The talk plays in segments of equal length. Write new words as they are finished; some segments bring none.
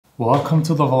Welcome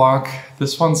to the vlog.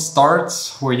 This one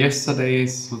starts where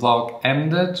yesterday's vlog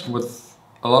ended with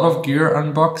a lot of gear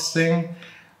unboxing.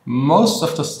 Most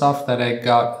of the stuff that I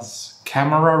got is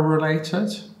camera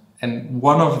related, and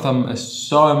one of them is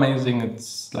so amazing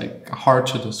it's like hard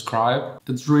to describe.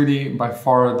 It's really by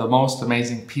far the most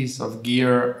amazing piece of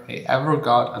gear I ever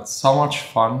got. It's so much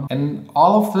fun, and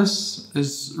all of this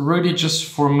is really just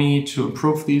for me to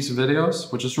improve these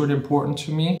videos, which is really important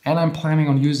to me. And I'm planning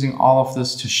on using all of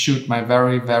this to shoot my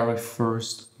very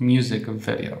first music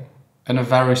video in a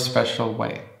very special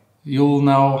way. You'll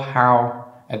know how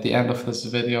at the end of this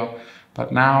video,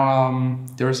 but now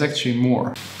there's actually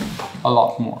more, a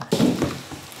lot more.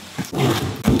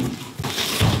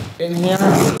 In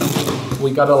here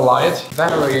we got a light,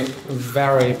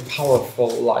 very powerful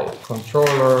light.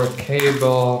 Controller,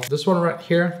 cable. This one right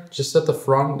here, just at the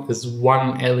front, is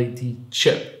one LED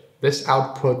chip. This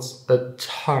outputs a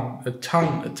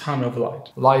ton of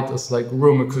light. Light is like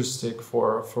room acoustic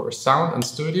for sound and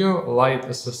studio. Light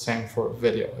is the same for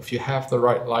video. If you have the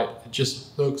right light, it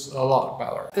just looks a lot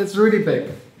better. It's really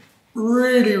big.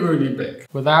 Really big.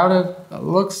 Without it, it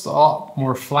looks a lot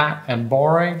more flat and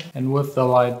boring. And with the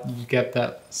light, you get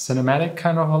that cinematic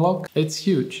kind of a look. It's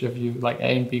huge if you like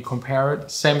A and B compare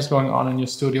it. Same is going on in your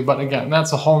studio. But again,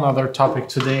 that's a whole nother topic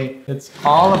today. It's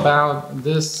all about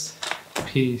this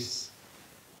piece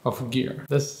of gear.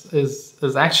 This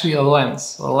is actually a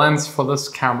lens for this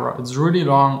camera. It's really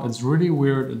long, it's really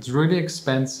weird, it's really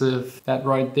expensive. That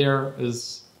right there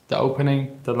is the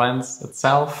opening, the lens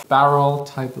itself. Barrel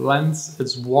type lens.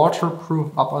 It's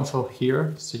waterproof up until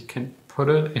here, so you can put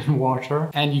it in water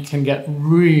and you can get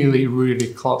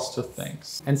really close to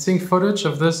things. And seeing footage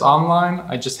of this online,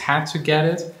 I just had to get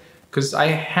it because I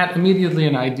had immediately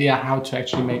an idea how to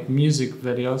actually make music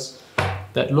videos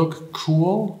that look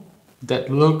cool, that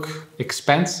look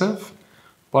expensive,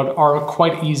 but are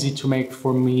quite easy to make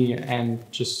for me and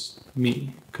just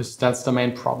me, because that's the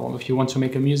main problem. If you want to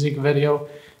make a music video,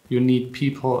 you need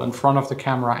people in front of the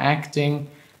camera acting,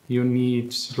 you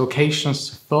need locations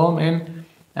to film in,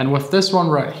 and with this one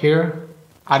right here,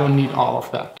 I don't need all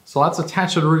of that. So let's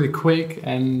attach it really quick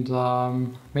and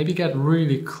maybe get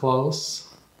really close,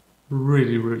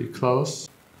 really close.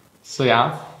 So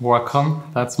yeah, welcome,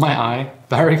 that's my eye,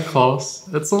 very close.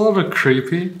 It's a little bit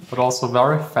creepy, but also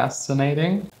very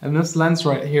fascinating. And this lens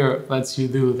right here lets you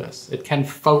do this. It can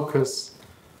focus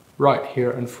right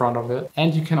here in front of it.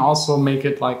 And you can also make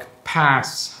it like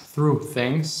pass through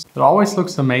things. It always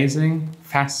looks amazing,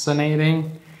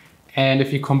 fascinating. And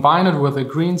if you combine it with a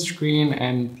green screen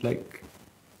and like,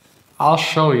 I'll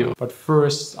show you. But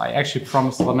first, I actually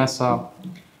promised Vanessa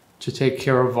to take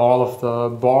care of all of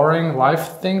the boring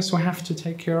life things we have to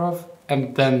take care of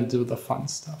and then do the fun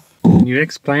stuff. Can you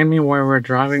explain me why we're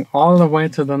driving all the way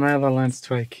to the Netherlands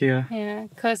to IKEA? Yeah,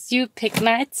 because you pick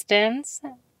nightstands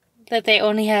that they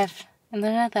only have in the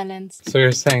Netherlands. So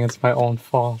you're saying it's my own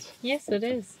fault? Yes, it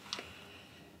is.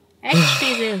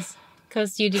 Actually it is.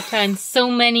 Because you declined so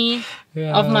many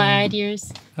of my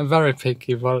ideas. I'm very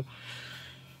picky, but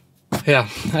yeah,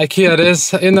 IKEA it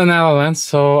is in the Netherlands,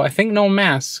 so I think no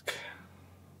mask.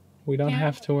 We don't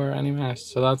have to wear any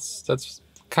mask, so that's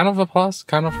kind of a plus,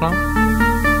 kind of not.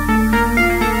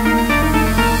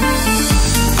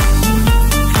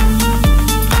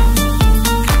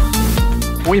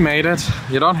 We made it.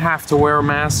 You don't have to wear a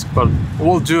mask, but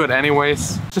we'll do it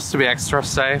anyways, just to be extra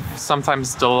safe.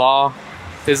 Sometimes the law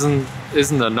isn't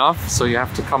enough, so you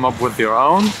have to come up with your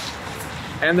own.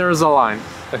 And there's a line,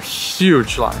 a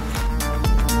huge line.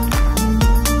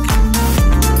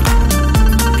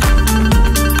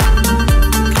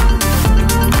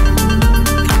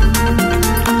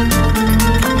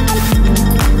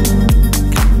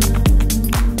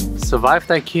 Survived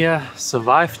IKEA,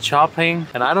 survived shopping,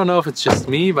 and I don't know if it's just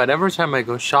me, but every time I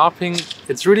go shopping,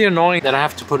 it's really annoying that I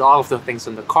have to put all of the things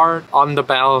in the cart, on the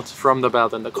belt, from the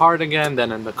belt in the cart again,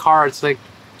 then in the cart. It's like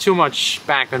too much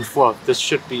back and forth. This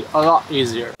should be a lot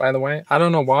easier. By the way, I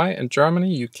don't know why in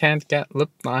Germany you can't get lip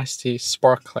iced tea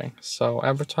sparkling. So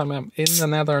every time I'm in the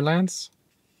Netherlands,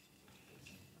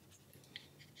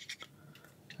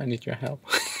 I need your help.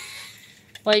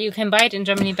 Well, you can buy it in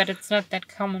Germany, but it's not that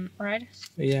common, right?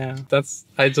 Yeah,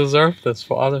 I deserve this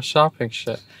for other shopping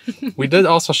shit. We did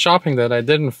also shopping that I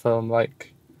didn't film,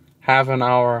 like half an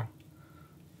hour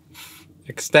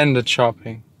extended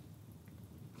shopping.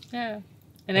 Yeah,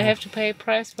 and I have to pay a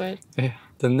price for it. Yeah,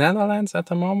 the Netherlands at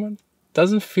the moment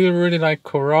doesn't feel really like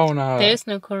Corona. There is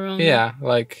no Corona. Yeah,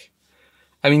 like,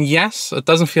 I mean, yes, it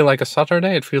doesn't feel like a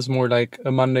Saturday. It feels more like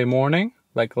a Monday morning,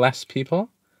 like less people.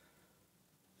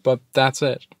 but that's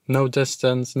it. No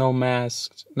distance, no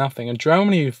mask, nothing. In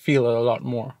Germany, you feel it a lot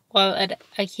more. Well, at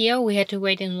IKEA, we had to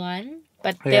wait in line,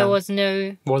 but there was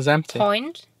no was empty.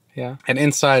 point. Yeah, and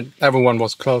inside, everyone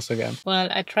was close again. Well,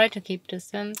 I tried to keep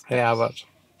distance. Yeah, but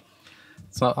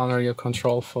it's not under your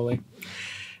control fully.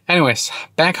 Anyways,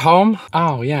 back home.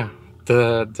 Oh, yeah,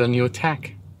 the new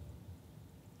tech.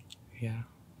 Yeah,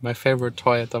 my favorite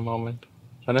toy at the moment.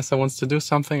 Vanessa wants to do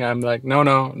something. I'm like,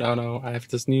 no. I have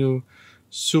this new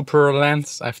super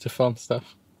lens. I have to film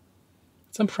stuff.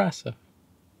 It's impressive.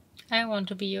 I want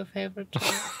to be your favorite toy.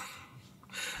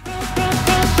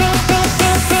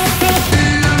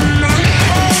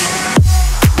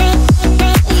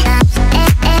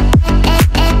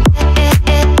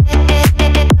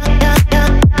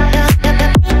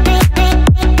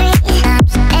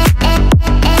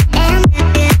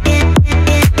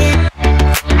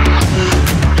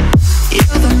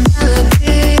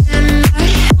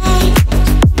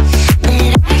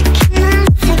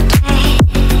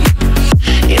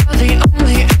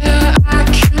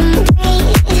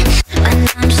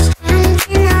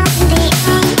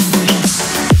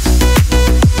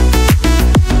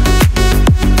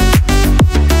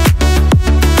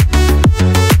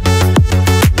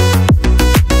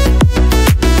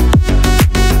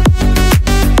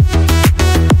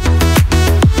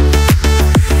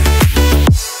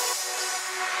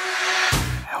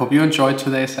 Hope you enjoyed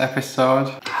today's episode.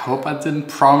 I hope I didn't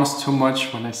promise too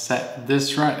much when I said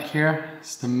this right here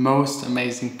is the most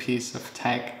amazing piece of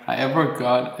tech I ever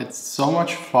got. It's so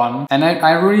much fun. And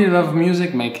I really love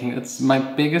music making. It's my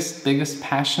biggest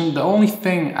passion. The only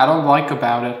thing I don't like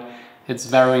about it, it's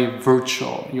very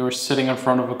virtual. You're sitting in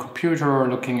front of a computer or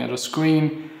looking at a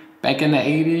screen. Back in the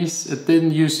 80s, it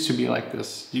didn't used to be like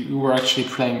this. You were actually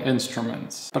playing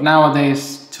instruments. But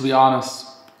nowadays, to be honest,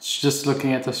 it's just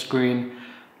looking at the screen.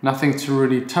 Nothing to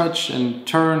really touch and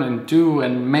turn and do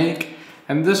and make.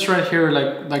 And this right here,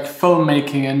 like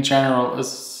filmmaking in general,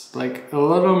 is like a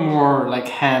little more like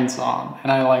hands-on,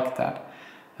 and I like that.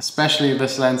 Especially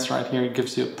this lens right here, it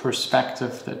gives you a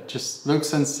perspective that just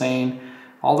looks insane.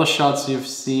 All the shots you've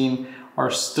seen are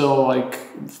still like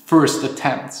first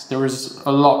attempts. There is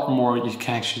a lot more you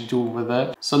can actually do with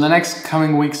it. So in the next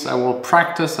coming weeks, I will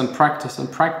practice and practice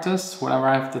and practice whenever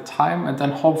I have the time, and then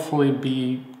hopefully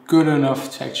be good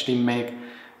enough to actually make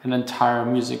an entire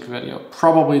music video.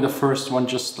 Probably the first one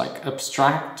just like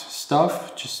abstract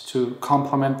stuff just to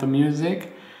complement the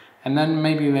music, and then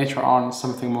maybe later on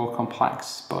something more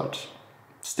complex, but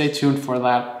stay tuned for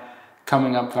that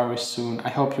coming up very soon. I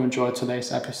hope you enjoyed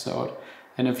today's episode,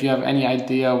 and if you have any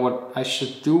idea what I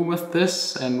should do with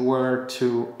this and where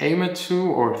to aim it to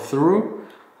or through,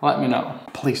 let me know.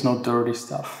 Please, no dirty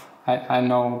stuff. I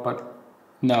know, but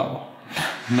no.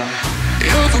 No.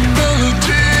 You're the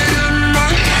melody in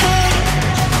my head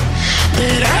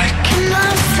that I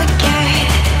cannot forget.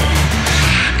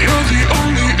 You're the only